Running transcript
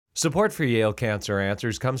Support for Yale Cancer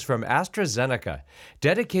Answers comes from AstraZeneca,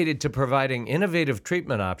 dedicated to providing innovative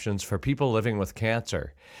treatment options for people living with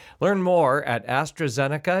cancer. Learn more at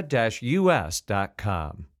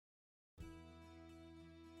AstraZeneca-US.com.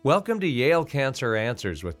 Welcome to Yale Cancer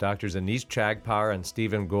Answers with Drs. Anees Chagpar and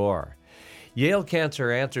Stephen Gore. Yale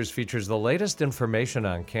Cancer Answers features the latest information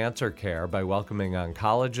on cancer care by welcoming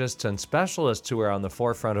oncologists and specialists who are on the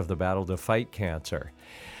forefront of the battle to fight cancer.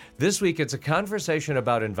 This week, it's a conversation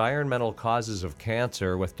about environmental causes of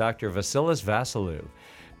cancer with Dr. Vasilis Vassiliou.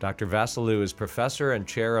 Dr. Vassiliou is professor and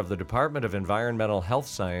chair of the Department of Environmental Health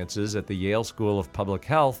Sciences at the Yale School of Public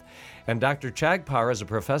Health, and Dr. Chagpar is a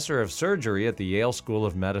professor of surgery at the Yale School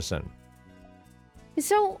of Medicine.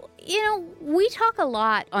 So, we talk a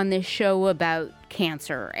lot on this show about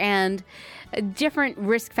cancer and different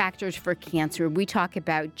risk factors for cancer. We talk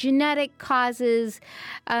about genetic causes,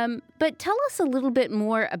 but tell us a little bit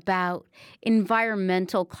more about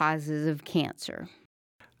environmental causes of cancer.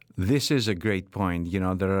 This is a great point.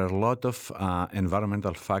 There are a lot of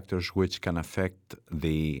environmental factors which can affect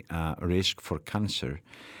the risk for cancer.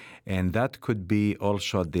 And that could be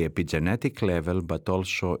also at the epigenetic level, but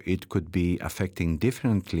also it could be affecting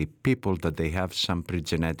differently people that they have some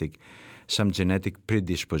genetic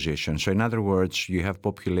predisposition. So in other words, you have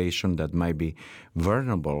population that might be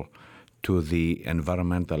vulnerable to the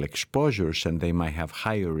environmental exposures, and they might have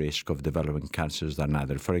higher risk of developing cancers than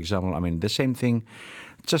others. For example, the same thing,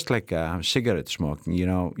 just like cigarette smoke.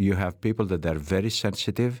 You have people that are very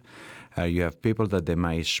sensitive. You have people that they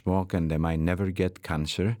might smoke and they might never get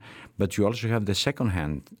cancer, but you also have the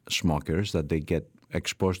secondhand smokers that they get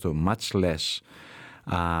exposed to much less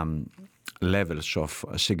levels of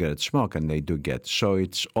cigarette smoke, and they do get. So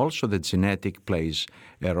it's also the genetic plays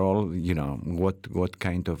a role, what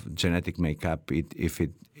kind of genetic makeup if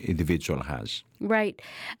individual has. Right.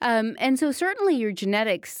 And so certainly your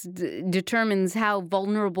genetics determines how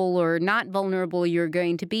vulnerable or not vulnerable you're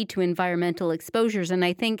going to be to environmental exposures. And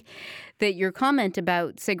I think that your comment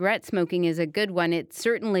about cigarette smoking is a good one. It's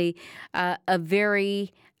certainly a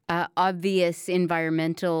very obvious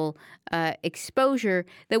environmental exposure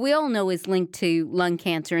that we all know is linked to lung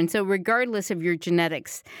cancer. And so regardless of your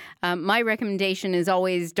genetics, my recommendation is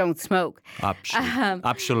always don't smoke.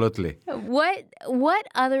 Absolutely. What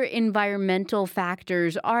other environmental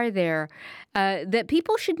factors are there that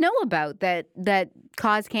people should know about that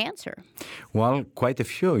cause cancer? Well, quite a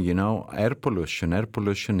few. Air pollution. Air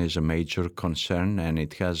pollution is a major concern, and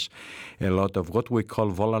it has a lot of what we call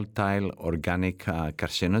volatile organic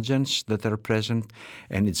carcinogens that are present,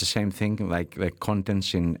 and it's the same thing like the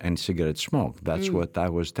contents in cigarette smoke. That's what I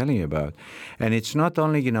was telling you about. And it's not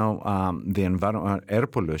only, the environment, air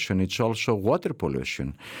pollution, it's also water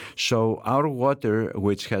pollution. So our water,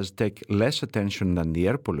 which has taken less attention than the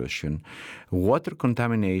air pollution, water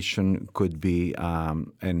contamination could be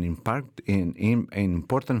an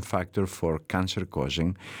important factor for cancer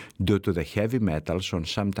causing due to the heavy metals and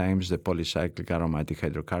sometimes the polycyclic aromatic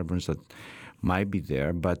hydrocarbons that might be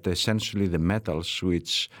there, but essentially the metals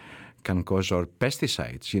which can cause, or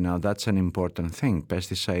pesticides, that's an important thing,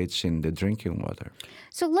 pesticides in the drinking water.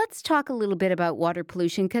 So let's talk a little bit about water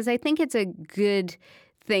pollution, because I think it's a good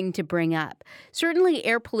thing to bring up. Certainly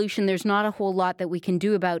air pollution, there's not a whole lot that we can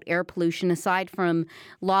do about air pollution aside from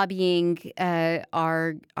lobbying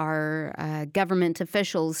our government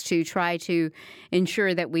officials to try to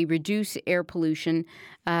ensure that we reduce air pollution,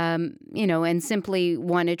 and simply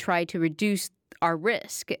want to try to reduce our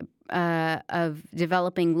risk of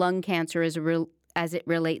developing lung cancer as it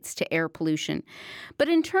relates to air pollution. But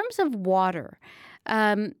in terms of water,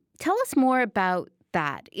 tell us more about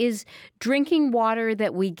that. Is drinking water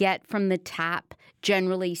that we get from the tap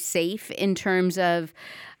generally safe in terms of,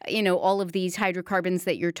 all of these hydrocarbons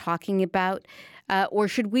that you're talking about? Or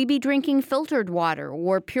should we be drinking filtered water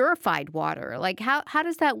or purified water? How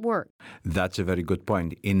does that work? That's a very good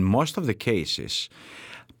point. In most of the cases,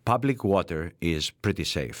 public water is pretty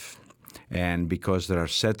safe. And because there are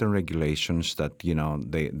certain regulations that,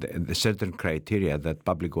 the certain criteria that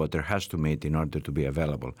public water has to meet in order to be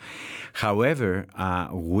available. However,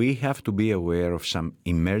 we have to be aware of some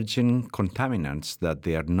emerging contaminants that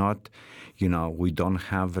they are not, we don't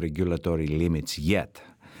have regulatory limits yet.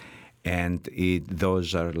 And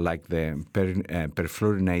those are like the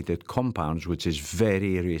perfluorinated compounds, which is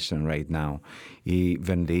very recent right now.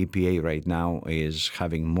 Even the EPA right now is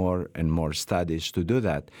having more and more studies to do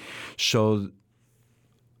that. So,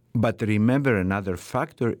 but remember, another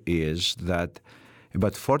factor is that,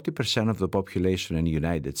 About 40% of the population in the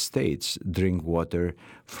United States drink water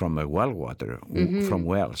from well water, from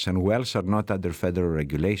wells. And wells are not under federal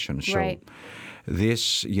regulation. So Right.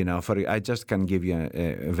 this, I just can give you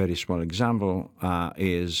a very small example,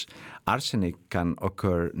 is arsenic can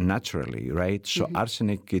occur naturally, right? So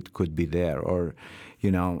arsenic, it could be there, or,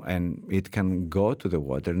 and it can go to the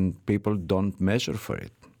water, and people don't measure for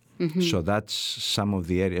it. So that's some of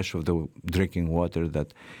the areas of the drinking water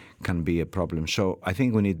that can be a problem. So I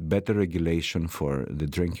think we need better regulation for the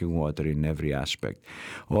drinking water in every aspect.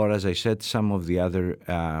 Or, as I said, some of the other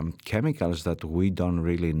chemicals that we don't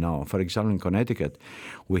really know. For example, in Connecticut,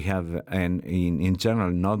 we have, and in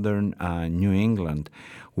general, northern New England,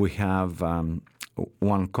 we have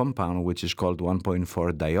one compound which is called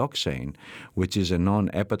 1,4-dioxane, which is a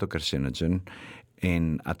non-hepatocarcinogen.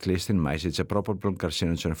 At least in mice, it's a probable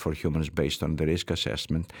carcinogen for humans based on the risk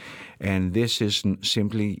assessment. And this is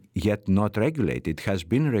simply yet not regulated. It has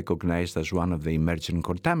been recognized as one of the emerging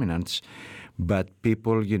contaminants, but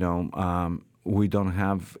people, we don't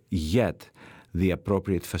have yet the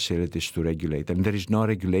appropriate facilities to regulate. And there is no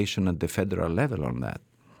regulation at the federal level on that.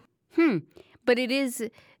 But it is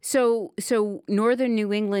so northern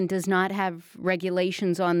New England does not have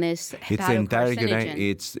regulations on this hepatocarcinogen.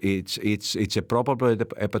 It's a probable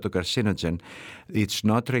hepatocarcinogen. It's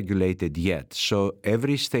not regulated yet. So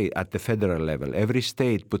every state at the federal level, every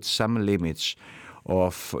state puts some limits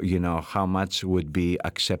of how much would be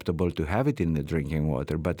acceptable to have it in the drinking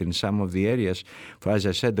water. But in some of the areas, as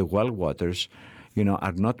I said, the well waters,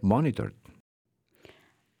 are not monitored.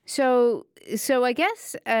 So I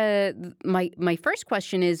guess my first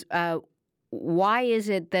question is, why is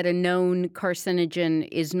it that a known carcinogen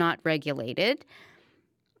is not regulated,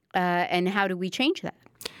 and how do we change that?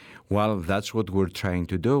 Well, that's what we're trying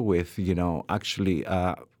to do with, actually,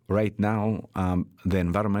 right now, the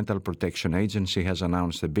Environmental Protection Agency has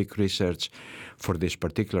announced a big research for this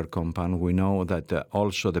particular compound. We know that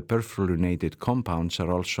also the perfluorinated compounds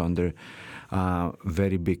are also under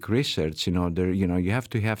very big research in order, you have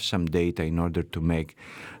to have some data in order to make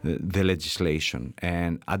the legislation,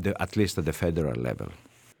 and at least at the federal level.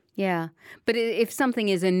 Yeah. But if something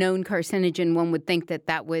is a known carcinogen, one would think that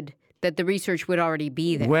the research would already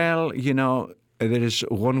be there. Well, there is,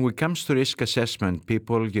 when it comes to risk assessment,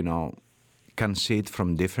 people, can see it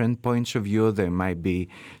from different points of view. There might be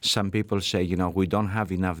some people say, we don't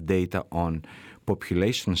have enough data on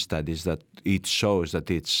population studies that it shows that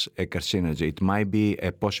it's a carcinogen. It might be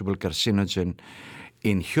a possible carcinogen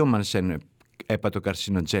in humans and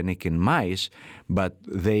hepatocarcinogenic in mice, but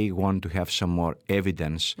they want to have some more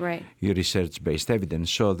evidence, right? Research-based evidence.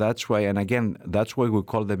 So that's why, and again, that's why we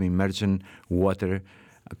call them emerging water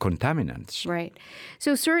contaminants. Right.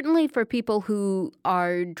 So certainly for people who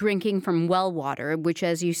are drinking from well water, which,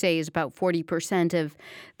 as you say, is about 40% of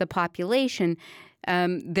the population,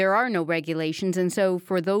 there are no regulations. And so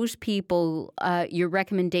for those people, your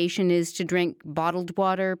recommendation is to drink bottled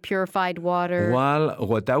water, purified water? Well,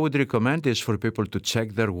 what I would recommend is for people to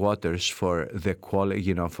check their waters for the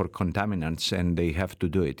quality, for contaminants, and they have to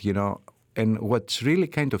do it, And what's really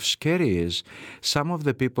kind of scary is some of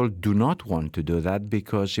the people do not want to do that,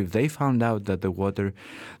 because if they found out that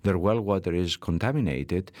their well water is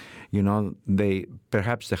contaminated,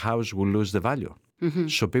 perhaps the house will lose the value. Mm-hmm.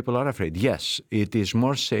 So people are afraid. Yes, it is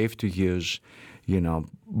more safe to use,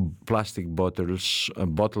 plastic bottles,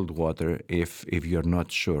 bottled water if you're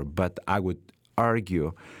not sure. But I would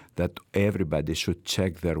argue that everybody should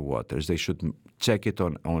check their waters. They should check it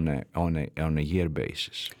on a year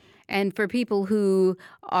basis. And for people who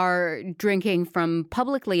are drinking from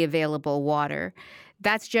publicly available water,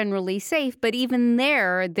 that's generally safe. But even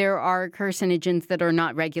there are carcinogens that are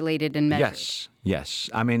not regulated and measured. Yes.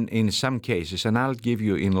 I mean, in some cases, and I'll give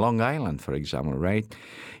you in Long Island, for example, right?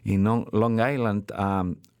 In Long Island,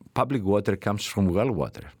 public water comes from well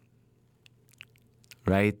water,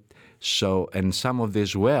 right? So, and some of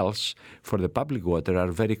these wells for the public water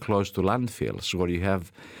are very close to landfills where you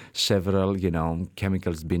have several,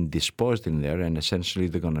 chemicals being disposed in there, and essentially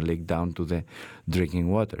they're going to leak down to the drinking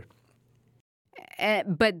water.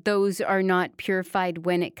 But those are not purified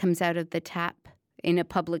when it comes out of the tap in a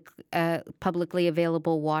publicly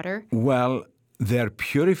available water? Well, they're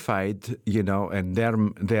purified, and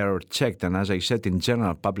they're checked. And as I said, in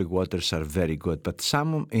general, public waters are very good. But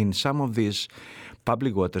in some of these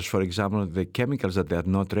public waters, for example, the chemicals that are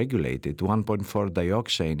not regulated,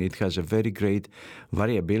 1,4-dioxane, it has a very great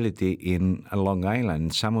variability in Long Island.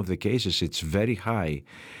 In some of the cases, it's very high,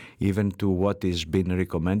 even to what is being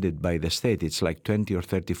recommended by the state. It's like 20 or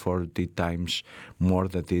 30, 40 times more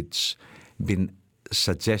that it's been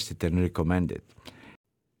suggested and recommended.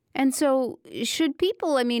 And so, should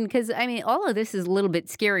people, because all of this is a little bit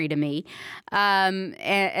scary to me,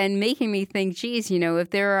 and making me think, geez, if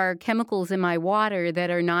there are chemicals in my water that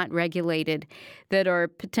are not regulated, that are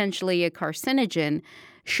potentially a carcinogen,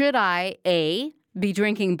 should I, A, be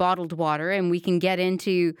drinking bottled water? And we can get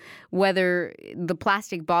into whether the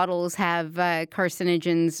plastic bottles have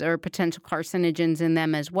carcinogens or potential carcinogens in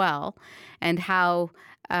them as well, and how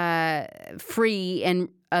free and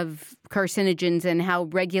of carcinogens and how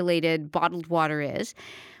regulated bottled water is.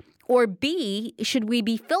 Or B, should we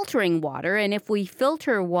be filtering water? And if we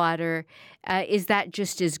filter water, is that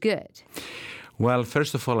just as good? Well,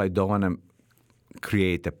 first of all, I don't want to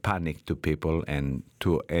create a panic to people and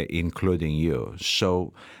to including you.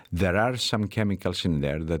 So there are some chemicals in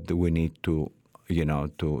there that we need to,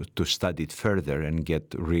 to study it further and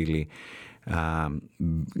get really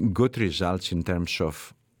good results in terms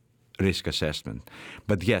of risk assessment.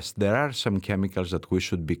 But yes, there are some chemicals that we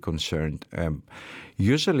should be concerned.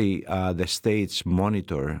 Usually the states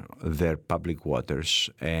monitor their public waters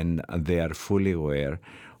and they are fully aware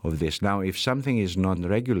of this. Now, if something is not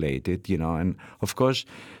regulated, and of course,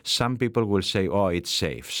 some people will say, oh, it's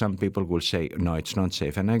safe. Some people will say, no, it's not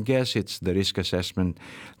safe. And I guess it's the risk assessment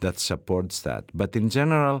that supports that. But in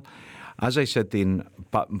general, as I said,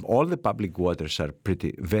 all the public waters are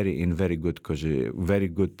in very good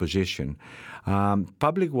position.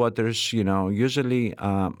 Public waters, usually,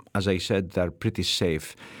 as I said, they're pretty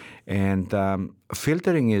safe. And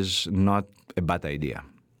filtering is not a bad idea.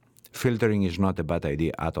 Filtering is not a bad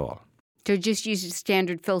idea at all. So just use a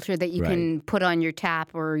standard filter that you can put on your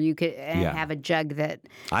tap, or you could have a jug that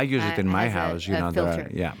I use it in my house.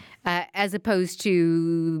 Filter. As opposed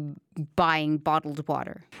to buying bottled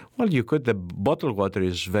water. Well, you could. The bottled water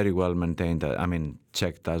is very well maintained.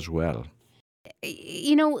 Checked as well.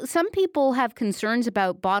 Some people have concerns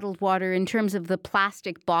about bottled water in terms of the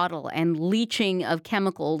plastic bottle and leaching of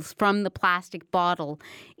chemicals from the plastic bottle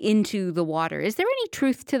into the water. Is there any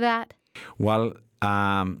truth to that? Well,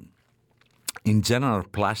 in general,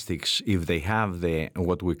 plastics, if they have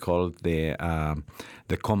what we call the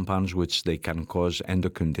compounds which they can cause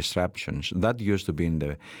endocrine disruptions, that used to be in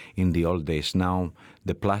the old days. Now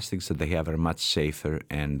the plastics that they have are much safer,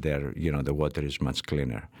 and the water is much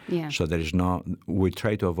cleaner. Yeah. So we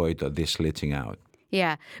try to avoid this leaching out.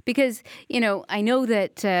 Yeah, because, I know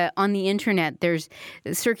that on the internet there's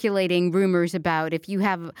circulating rumors about if you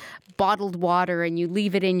have bottled water and you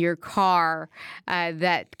leave it in your car,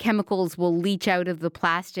 that chemicals will leach out of the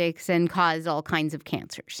plastics and cause all kinds of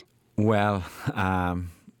cancers. Well,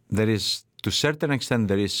 there is, to a certain extent,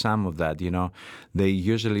 there is some of that.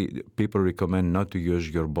 People recommend not to use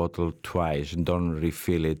your bottle twice. Don't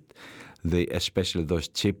refill it, especially those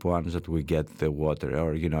cheap ones that we get the water.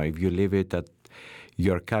 Or, if you leave it at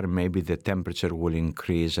your car, maybe the temperature will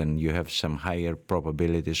increase and you have some higher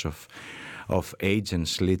probabilities of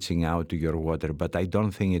agents leaching out to your water. But I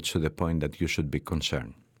don't think it's to the point that you should be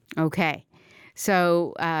concerned. Okay.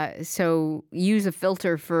 So use a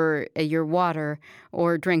filter for your water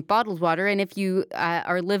or drink bottled water. And if you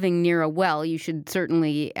are living near a well, you should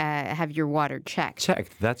certainly have your water checked.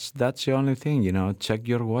 Checked. That's the only thing, check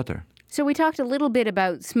your water. So we talked a little bit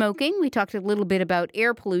about smoking. We talked a little bit about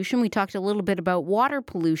air pollution. We talked a little bit about water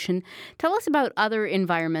pollution. Tell us about other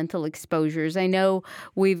environmental exposures. I know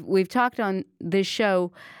we've talked on this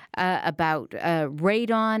show about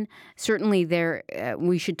radon. Certainly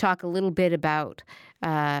we should talk a little bit about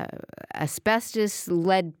asbestos,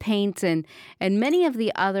 lead paints, and many of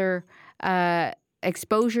the other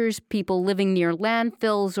exposures. People living near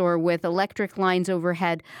landfills or with electric lines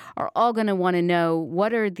overhead are all going to want to know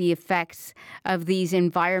what are the effects of these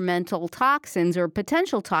environmental toxins or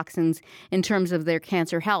potential toxins in terms of their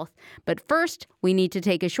cancer health. But first, we need to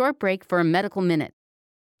take a short break for a medical minute.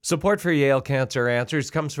 Support for Yale Cancer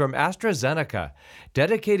Answers comes from AstraZeneca,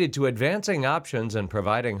 dedicated to advancing options and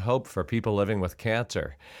providing hope for people living with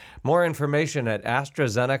cancer. More information at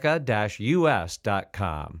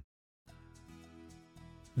AstraZeneca-US.com.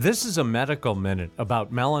 This is a medical minute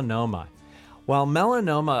about melanoma. While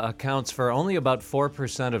melanoma accounts for only about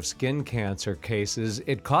 4% of skin cancer cases,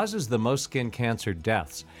 it causes the most skin cancer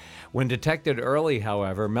deaths. When detected early,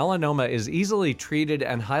 however, melanoma is easily treated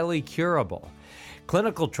and highly curable.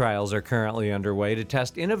 Clinical trials are currently underway to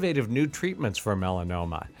test innovative new treatments for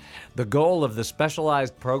melanoma. The goal of the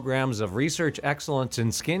Specialized Programs of Research Excellence in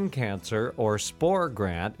Skin Cancer, or SPORE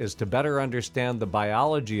grant, is to better understand the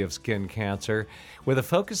biology of skin cancer with a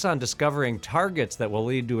focus on discovering targets that will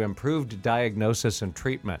lead to improved diagnosis and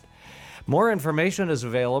treatment. More information is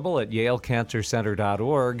available at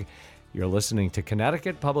yalecancercenter.org. You're listening to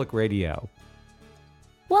Connecticut Public Radio.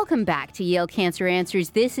 Welcome back to Yale Cancer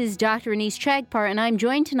Answers. This is Dr. Anees Chagpar, and I'm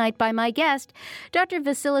joined tonight by my guest, Dr.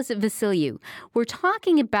 Vasilis Vasileiou. We're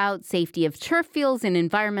talking about safety of turf fields and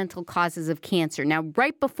environmental causes of cancer. Now,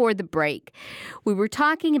 right before the break, we were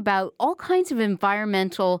talking about all kinds of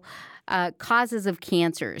environmental causes of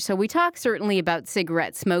cancer. So we talked certainly about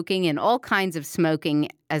cigarette smoking and all kinds of smoking,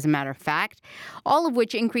 as a matter of fact, all of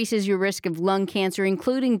which increases your risk of lung cancer,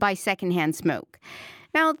 including by secondhand smoke.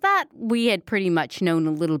 Now, that we had pretty much known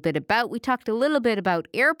a little bit about. We talked a little bit about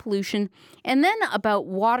air pollution and then about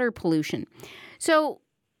water pollution. So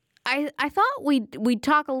I thought we'd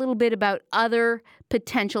talk a little bit about other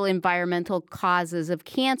potential environmental causes of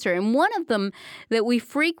cancer. And one of them that we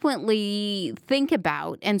frequently think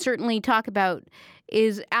about and certainly talk about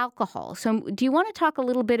is alcohol. So do you want to talk a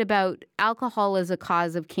little bit about alcohol as a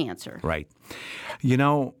cause of cancer? Right. You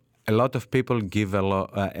know, a lot of people give a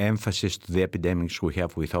lot emphasis to the epidemics we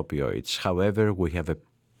have with opioids. However, we have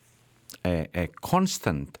a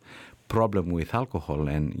constant problem with alcohol.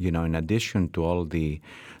 And, you know, in addition to all the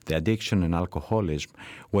addiction and alcoholism,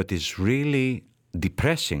 what is really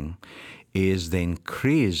depressing is the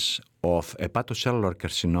increase of hepatocellular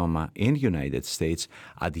carcinoma in the United States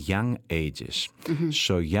at young ages. Mm-hmm.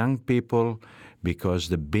 So young people, because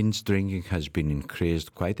the binge drinking has been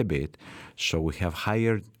increased quite a bit, so we have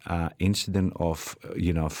higher incidence of,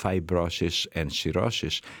 fibrosis and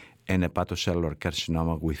cirrhosis and hepatocellular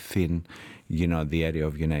carcinoma within, the area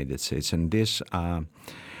of the United States. And this,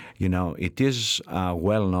 it is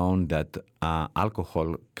well known that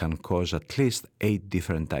alcohol can cause at least 8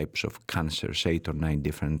 different types of cancers, 8 or 9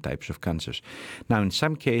 different types of cancers. Now, in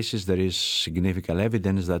some cases, there is significant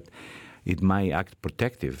evidence that it might act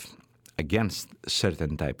protective against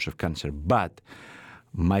certain types of cancer. But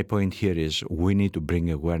my point here is we need to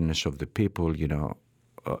bring awareness of the people,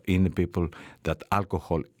 in the people, that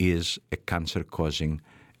alcohol is a cancer-causing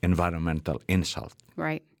environmental insult.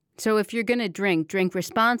 Right. So if you're going to drink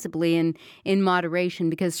responsibly and in moderation,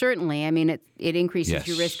 because certainly, it increases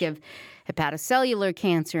your risk of hepatocellular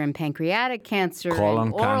cancer and pancreatic cancer, colon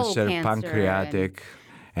and oral cancer, pancreatic,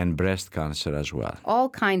 and breast cancer as well. All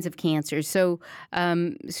kinds of cancers. So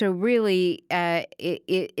really,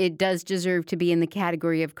 it does deserve to be in the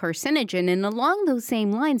category of carcinogen. And along those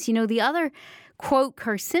same lines, the other, quote,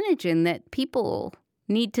 carcinogen that people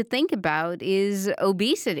need to think about is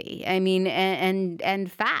obesity. And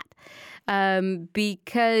fat,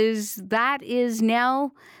 because that is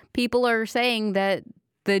now people are saying that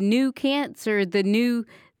the new cancer, the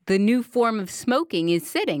new form of smoking is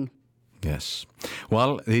sitting. Yes.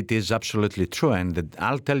 Well, it is absolutely true. And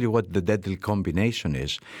I'll tell you what the deadly combination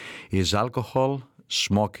is alcohol,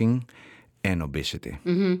 smoking, and obesity.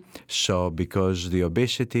 Mm-hmm. So because the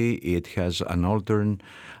obesity, it has an altered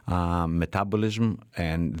metabolism,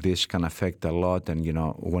 and this can affect a lot. And,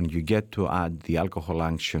 when you get to add the alcohol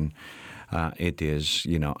action, it is,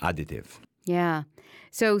 additive. Yeah.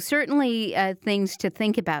 So certainly things to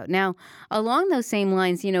think about. Now, along those same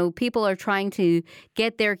lines, people are trying to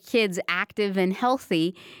get their kids active and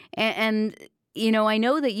healthy. And I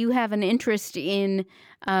know that you have an interest in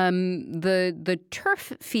the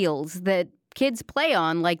turf fields that kids play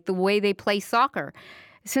on, like the way they play soccer.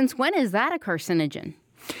 Since when is that a carcinogen?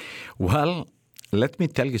 Well, let me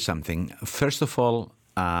tell you something. First of all,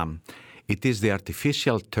 it is the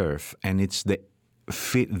artificial turf, and it's the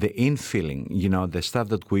infilling, the stuff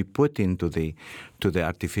that we put into the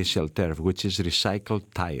artificial turf, which is recycled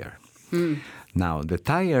tire. Now, the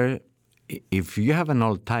tire, if you have an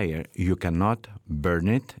old tire, you cannot burn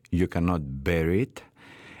it, you cannot bury it,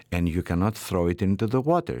 and you cannot throw it into the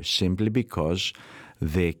water, simply because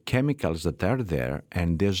the chemicals that are there,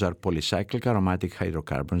 and these are polycyclic aromatic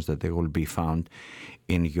hydrocarbons that they will be found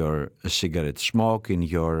in your cigarette smoke, in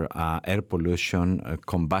your air pollution,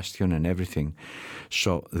 combustion, and everything.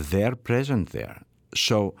 So they're present there.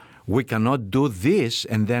 So we cannot do this,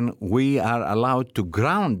 and then we are allowed to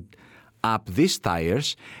ground up these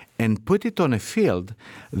tires and put it on a field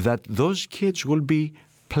that those kids will be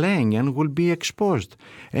playing and will be exposed.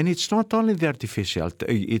 And it's not only the artificial,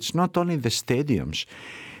 it's not only the stadiums.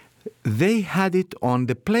 They had it on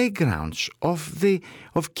the playgrounds of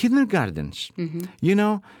kindergartens.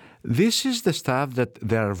 Mm-hmm. This is the stuff that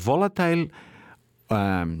there are volatile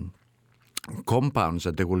compounds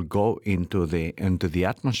that they will go into the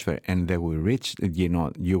atmosphere, and they will reach,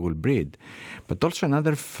 you will breathe. But also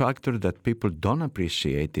another factor that people don't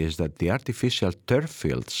appreciate is that the artificial turf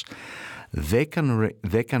fields, they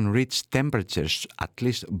can reach temperatures at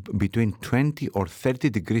least between 20 or 30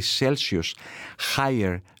 degrees Celsius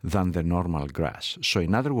higher than the normal grass. So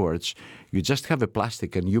in other words, you just have a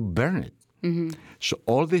plastic and you burn it. So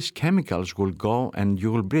all these chemicals will go and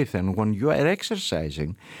you will breathe. And when you are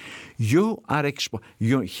exercising, you are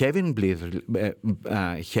you heavily breathe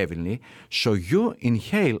heavily, so you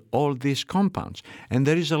inhale all these compounds. And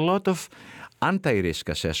there is a lot of anti-risk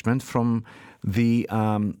assessment from the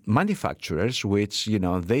manufacturers, which,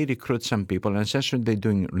 they recruit some people, and essentially they're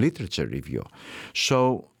doing literature review.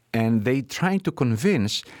 So, and they trying to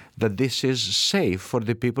convince that this is safe for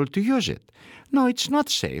the people to use it. No, it's not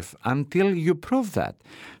safe until you prove that.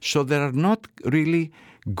 So there are not really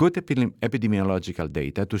good epidemiological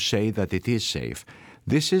data to say that it is safe.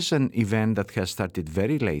 This is an event that has started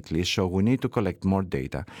very lately, so we need to collect more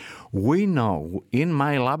data. We know in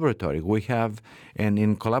my laboratory we have, and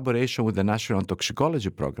in collaboration with the National Toxicology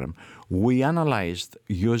Program, we analyzed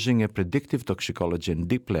using a predictive toxicology and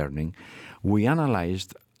deep learning, we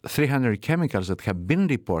analyzed 300 chemicals that have been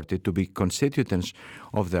reported to be constituents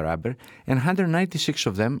of the rubber, and 196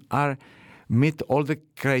 of them meet all the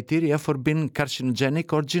criteria for being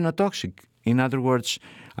carcinogenic or genotoxic. In other words,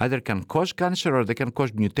 either can cause cancer or they can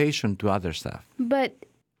cause mutation to other stuff. But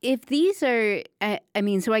if these are,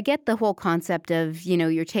 so I get the whole concept of,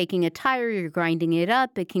 you're taking a tire, you're grinding it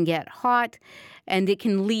up, it can get hot, and it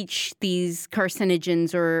can leach these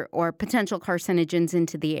carcinogens or potential carcinogens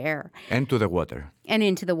into the air. And to the water. And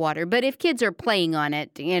into the water. But if kids are playing on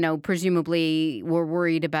it, presumably we're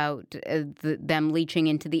worried about them leaching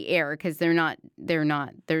into the air because there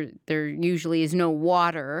usually is no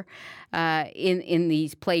water in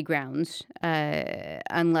these playgrounds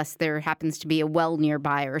unless there happens to be a well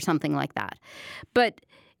nearby or something like that. But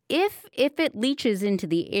if it leaches into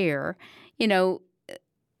the air,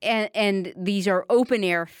 and these are open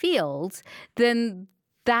air fields, then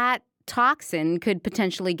that toxin could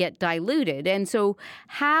potentially get diluted. And so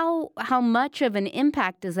how much of an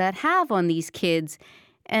impact does that have on these kids?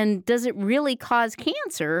 And does it really cause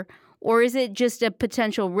cancer? Or is it just a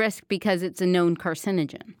potential risk because it's a known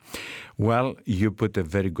carcinogen? Well, you put a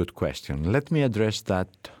very good question. Let me address that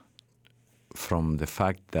from the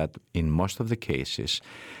fact that in most of the cases,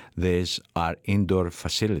 these are indoor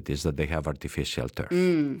facilities that they have artificial turf.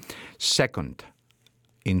 Second,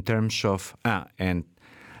 in terms of, and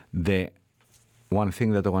the one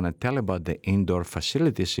thing that I want to tell about the indoor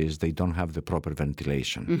facilities is they don't have the proper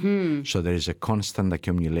ventilation. So there is a constant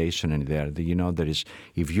accumulation in there. There is,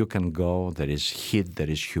 if you can go, there is heat, there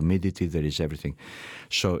is humidity, there is everything.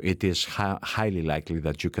 So it is highly likely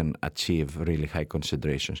that you can achieve really high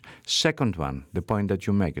concentrations. Second one, the point that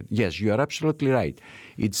you make, yes, you are absolutely right.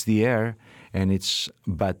 It's the air,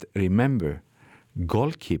 but remember,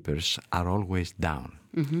 goalkeepers are always down.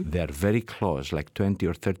 They're very close, like 20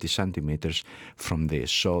 or 30 centimeters from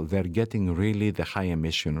this. So they're getting really the high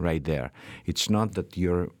emission right there. It's not that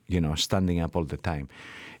you're, standing up all the time.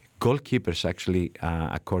 Goalkeepers actually,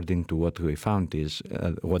 according to what they found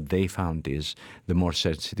is the more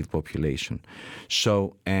sensitive population.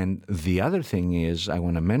 So, and the other thing is, I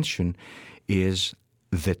want to mention, is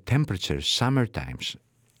the temperature, summer times.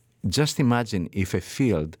 Just imagine if a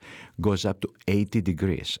field goes up to 80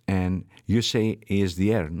 degrees and you say, is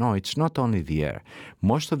the air? No, it's not only the air.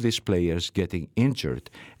 Most of these players getting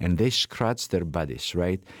injured and they scratch their bodies,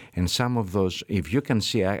 right? And some of those, if you can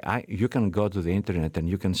see, you can go to the internet and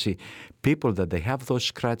you can see people that they have those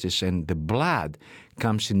scratches and the blood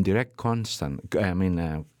comes in direct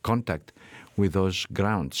contact with those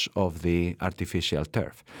grounds of the artificial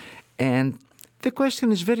turf. And the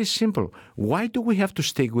question is very simple. Why do we have to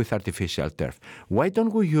stick with artificial turf? Why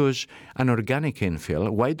don't we use an organic infill?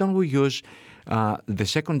 Why don't we use the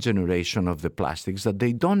second generation of the plastics that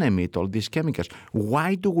they don't emit all these chemicals?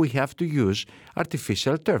 Why do we have to use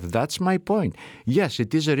artificial turf? That's my point. Yes,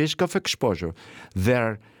 it is a risk of exposure.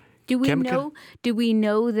 Do we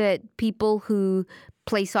know that people who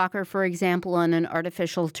play soccer, for example, on an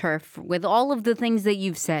artificial turf, with all of the things that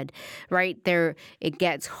you've said, right? It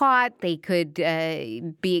gets hot. They could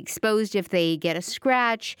be exposed if they get a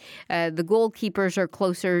scratch. The goalkeepers are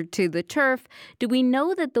closer to the turf. Do we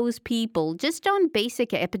know that those people, just on basic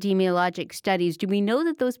epidemiologic studies, do we know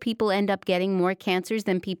that those people end up getting more cancers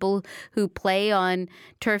than people who play on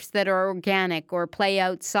turfs that are organic or play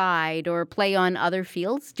outside or play on other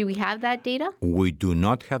fields? Do we have that data? We do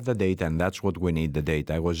not have the data, and that's what we need, the data.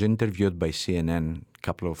 I was interviewed by CNN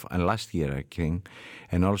last year, I think,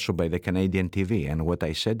 and also by the Canadian TV. And what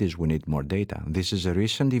I said is we need more data. This is a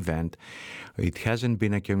recent event. It hasn't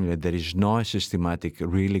been accumulated. There is no systematic,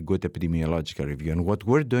 really good epidemiological review. And what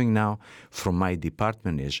we're doing now from my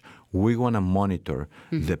department is we want to monitor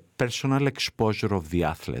the personal exposure of the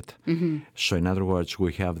athlete. So in other words,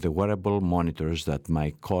 we have the wearable monitors that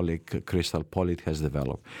my colleague Crystal Pollitt has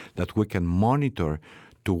developed that we can monitor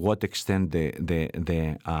to what extent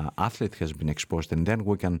the athlete has been exposed, and then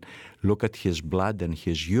we can look at his blood and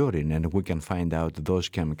his urine, and we can find out those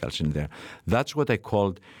chemicals in there. That's what I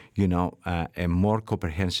called, a more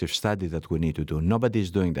comprehensive study that we need to do. Nobody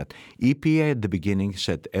is doing that. EPA at the beginning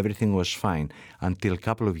said everything was fine until a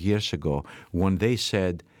couple of years ago when they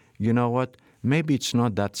said, you know what, maybe it's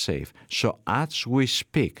not that safe. So as we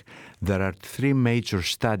speak, there are 3 major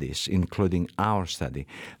studies, including our study.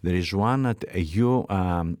 There is one at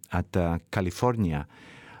California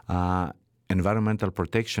Environmental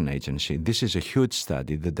Protection Agency. This is a huge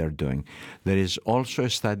study that they're doing. There is also a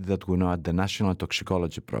study that we know at the National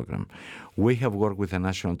Toxicology Program. We have worked with the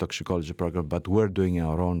National Toxicology Program, but we're doing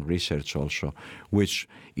our own research also, which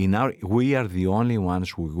we are the only ones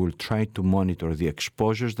who will try to monitor the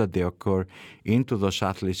exposures that they occur into those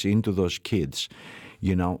athletes, into those kids,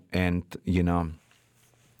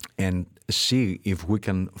 and see if we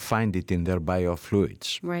can find it in their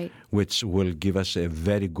biofluids, right, which will give us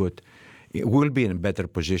we'll be in a better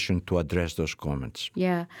position to address those comments.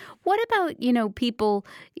 Yeah. What about, people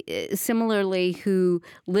similarly who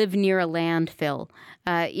live near a landfill?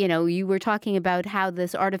 You were talking about how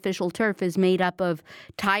this artificial turf is made up of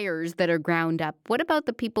tires that are ground up. What about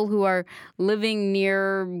the people who are living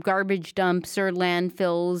near garbage dumps or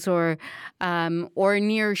landfills or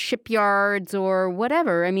near shipyards or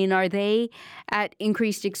whatever? I mean, are they at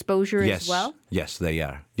increased exposure as well? Yes, they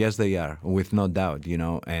are. Yes, they are, with no doubt,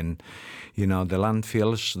 And, the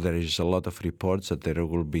landfills, there is a lot of reports that there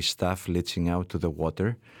will be stuff leaching out to the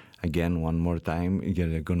water. Again, one more time,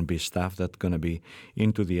 there are going to be stuff that's going to be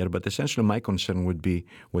into the air. But essentially, my concern would be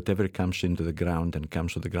whatever comes into the ground and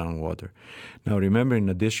comes to the groundwater. Now, remember, in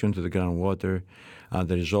addition to the groundwater,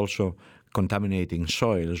 there is also contaminating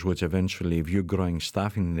soils, which eventually, if you're growing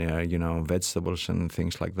stuff in there, vegetables and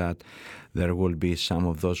things like that, there will be some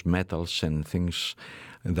of those metals and things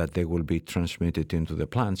that they will be transmitted into the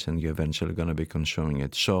plants, and you're eventually going to be consuming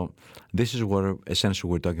it. So this is where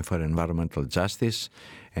essentially we're talking for environmental justice,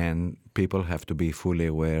 and people have to be fully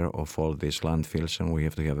aware of all these landfills, and we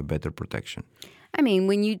have to have a better protection. I mean,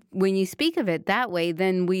 when you speak of it that way,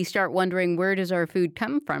 then we start wondering, where does our food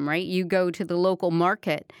come from, right? You go to the local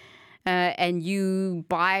market and you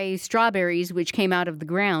buy strawberries which came out of the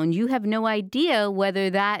ground. You have no idea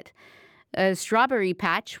whether that strawberry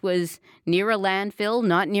patch was near a landfill,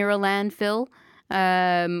 not near a landfill,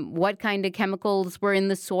 what kind of chemicals were in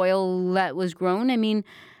the soil that was grown. I mean,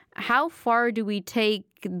 how far do we take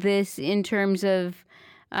this in terms of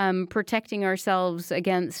protecting ourselves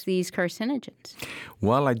against these carcinogens?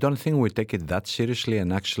 Well, I don't think we take it that seriously.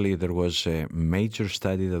 And actually, there was a major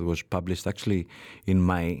study that was published actually in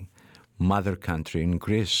my mother country, in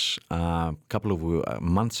Greece, a couple of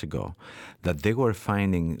months ago, that they were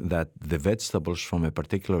finding that the vegetables from a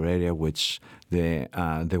particular area, which they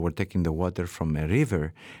were taking the water from a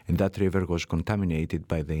river, and that river was contaminated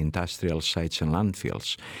by the industrial sites and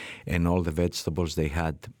landfills. And all the vegetables, they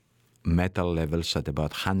had metal levels at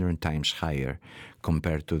about 100 times higher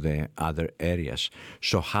compared to the other areas.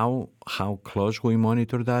 So how close we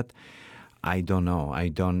monitor that, I don't know.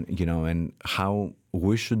 And how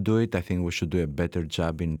we should do it, I think we should do a better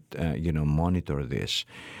job in, monitor this.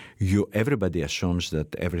 Everybody assumes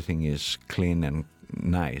that everything is clean and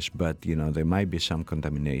nice, but, there might be some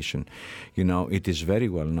contamination. It is very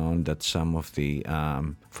well known that some of the,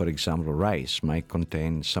 for example, rice might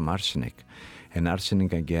contain some arsenic. And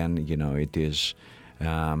arsenic, again, it is,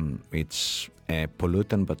 it's a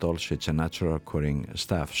pollutant, but also it's a natural occurring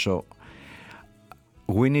stuff. So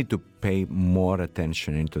we need to pay more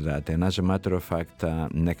attention into that. And as a matter of fact,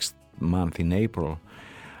 next month in April,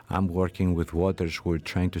 I'm working with Waters. We're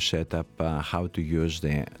trying to set up how to use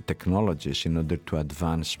the technologies in order to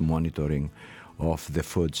advance monitoring of the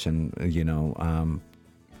foods and,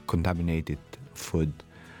 contaminated food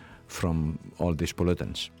from all these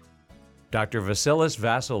pollutants. Dr. Vasilis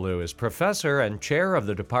Vassilou is professor and chair of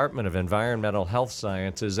the Department of Environmental Health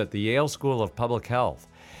Sciences at the Yale School of Public Health.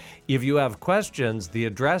 If you have questions, the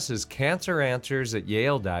address is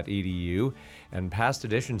canceranswers@yale.edu, and past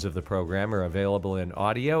editions of the program are available in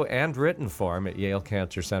audio and written form at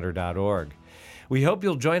yalecancercenter.org. We hope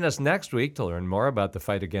you'll join us next week to learn more about the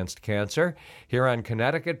fight against cancer here on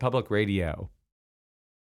Connecticut Public Radio.